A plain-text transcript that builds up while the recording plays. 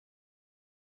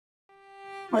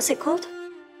What's it called?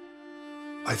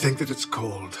 I think that it's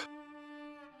called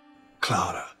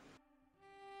Clara.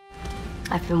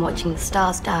 I've been watching the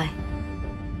stars die.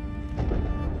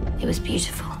 It was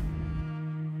beautiful.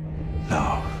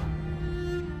 No.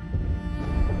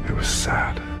 It was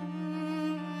sad.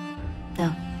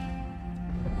 No.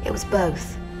 It was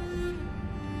both.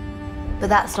 But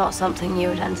that's not something you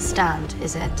would understand,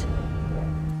 is it?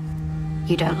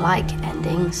 You don't like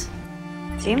endings.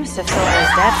 So you must have thought I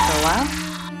was dead for a while.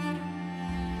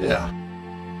 Yeah.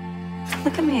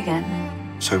 Look at me again.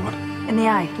 So what? In the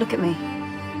eye. Look at me.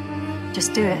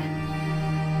 Just do it.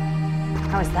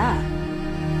 How is that?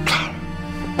 Clara.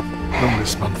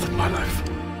 Longest month of my life.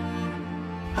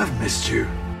 I've missed you.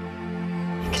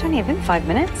 It could only have been 5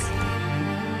 minutes.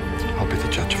 I'll be the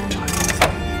judge of time.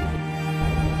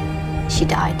 She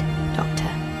died, Doctor.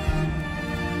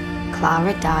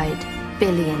 Clara died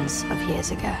billions of years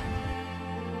ago.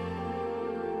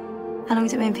 How long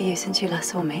has it been for you since you last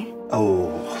saw me? Oh,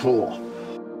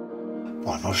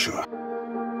 I'm not sure.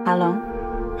 How long?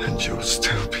 And you'll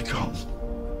still be gone.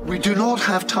 We do not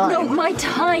have time. No, my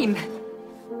time!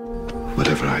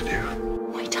 Whatever I do,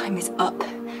 My time is up,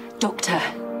 Doctor.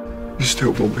 you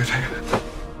still won't be there.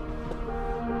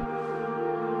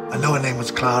 I know her name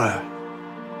was Clara.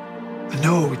 I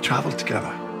know we traveled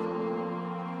together.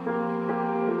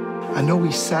 I know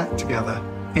we sat together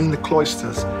in the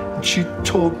cloisters and she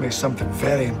told me something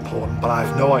very important, but I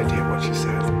have no idea what she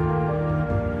said.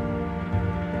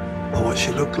 Or what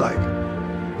she looked like.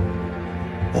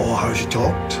 Or how she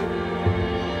talked.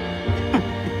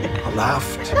 Or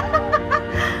laughed.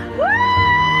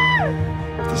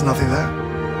 There's nothing there.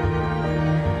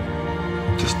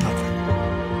 Just nothing.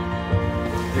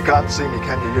 You can't see me,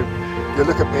 can you? You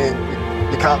look at me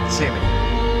and you can't see me.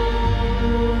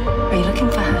 Are you looking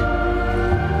for her?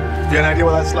 Do you have any idea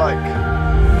what that's like?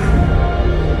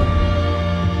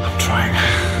 I'm trying.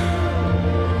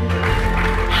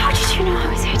 How did you know I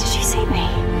was here? Did you see me?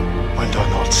 When do I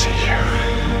not see you?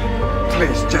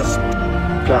 Please, just...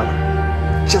 Clara.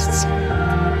 Just see me.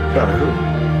 Clara who?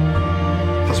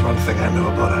 That's one thing I know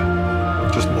about her.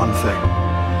 Just one thing.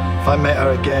 If I met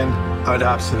her again, I would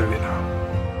absolutely know.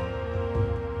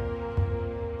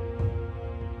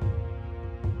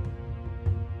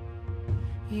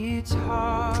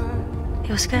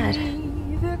 You're scared?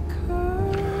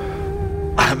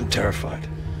 I'm terrified.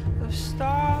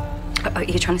 Are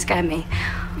you trying to scare me?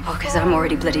 Oh, because I'm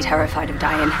already bloody terrified of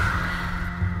dying.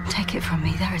 Take it from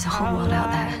me, there is a whole world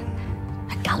out there.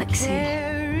 A galaxy.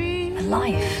 A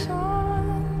life.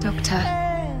 Doctor,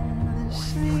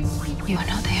 you are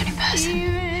not the only person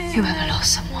who ever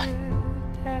lost someone.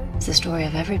 It's the story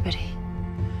of everybody.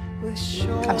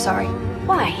 I'm sorry.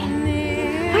 Why?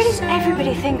 Why does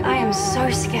everybody think I am so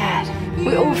scared?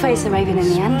 We all face a raven in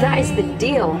the end. That is the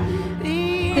deal.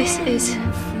 This is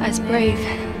as brave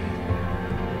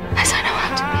as I know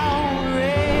how to be.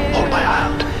 Hold my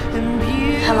hand.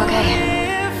 I'm okay.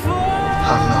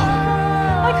 I'm not.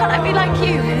 Why can't I be like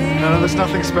you? No, there's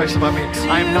nothing special about me.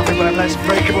 I am nothing but I'm less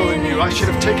breakable than you. I should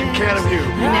have taken care of you.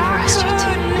 I never asked you to.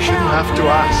 You shouldn't have to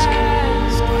ask.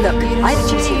 Look, I have a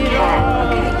duty of care,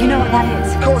 okay? You know what that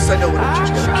is. Of course I know what a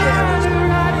duty of care is.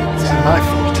 It's my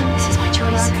fault. This is my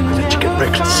choice. I let you get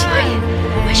reckless.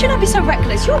 Why should I be so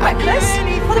reckless? You're reckless.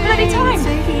 All the bloody time.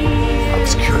 I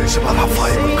was curious about how far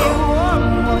you would go.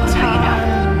 That's how you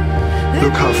know.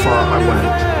 Look how far I went.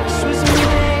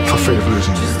 Afraid of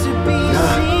losing you.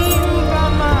 Yeah.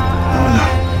 Oh no.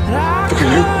 Look at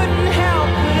you.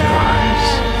 Your eyes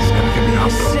never give me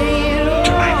up.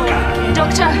 To anger.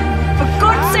 Doctor, for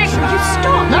God's sake, will you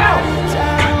stop? No!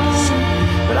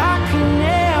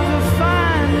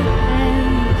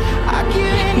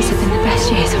 These have been the best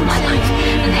years of my life,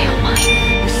 and they are mine.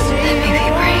 Let me be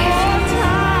brave.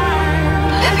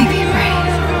 Let me be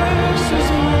brave.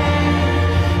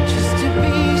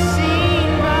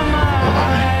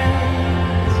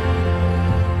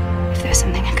 If there was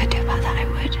something I could do about that, I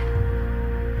would.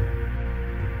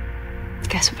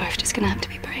 Guess we're both just gonna have to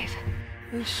be brave.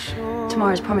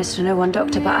 Tomorrow's promised to no one,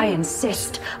 Doctor, but I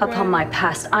insist upon my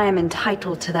past. I am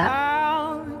entitled to that.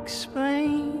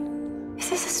 Is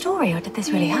this a story, or did this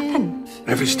really happen?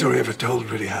 Every story ever told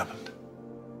really happened.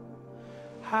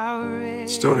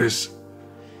 Stories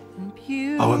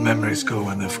are what memories go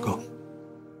when they're forgotten.